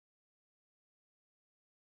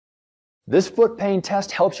This foot pain test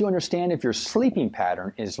helps you understand if your sleeping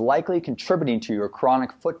pattern is likely contributing to your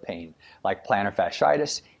chronic foot pain, like plantar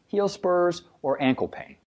fasciitis, heel spurs, or ankle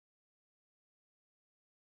pain.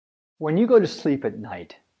 When you go to sleep at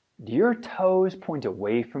night, do your toes point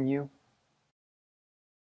away from you?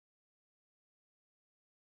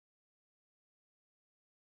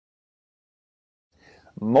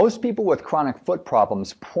 Most people with chronic foot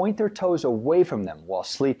problems point their toes away from them while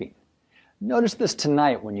sleeping. Notice this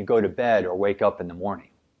tonight when you go to bed or wake up in the morning.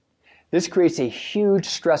 This creates a huge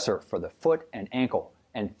stressor for the foot and ankle,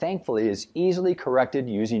 and thankfully is easily corrected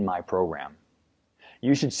using my program.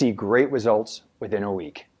 You should see great results within a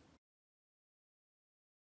week.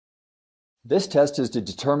 This test is to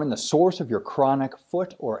determine the source of your chronic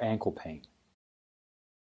foot or ankle pain.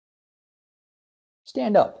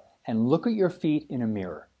 Stand up and look at your feet in a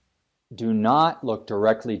mirror. Do not look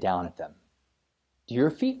directly down at them. Do your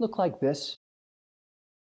feet look like this?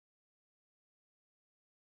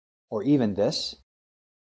 Or even this?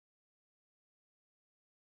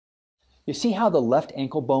 You see how the left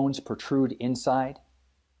ankle bones protrude inside?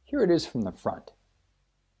 Here it is from the front.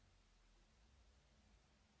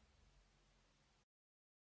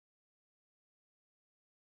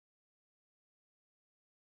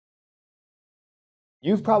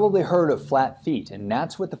 You've probably heard of flat feet, and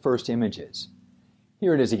that's what the first image is.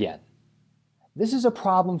 Here it is again. This is a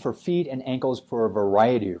problem for feet and ankles for a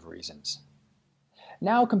variety of reasons.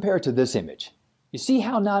 Now compare it to this image. You see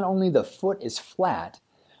how not only the foot is flat,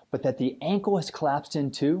 but that the ankle has collapsed in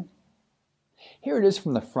too? Here it is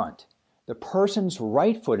from the front. The person's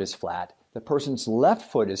right foot is flat, the person's left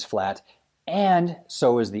foot is flat, and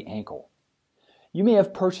so is the ankle. You may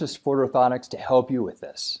have purchased foot orthotics to help you with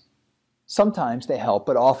this. Sometimes they help,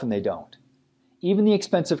 but often they don't. Even the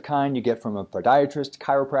expensive kind you get from a podiatrist,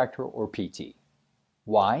 chiropractor, or PT.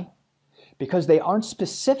 Why? Because they aren't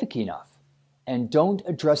specific enough and don't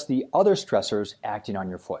address the other stressors acting on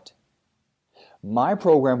your foot. My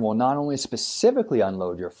program will not only specifically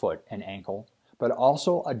unload your foot and ankle, but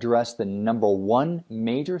also address the number one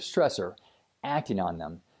major stressor acting on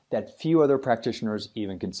them that few other practitioners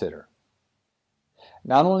even consider.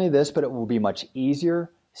 Not only this, but it will be much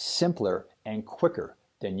easier, simpler, and quicker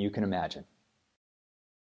than you can imagine.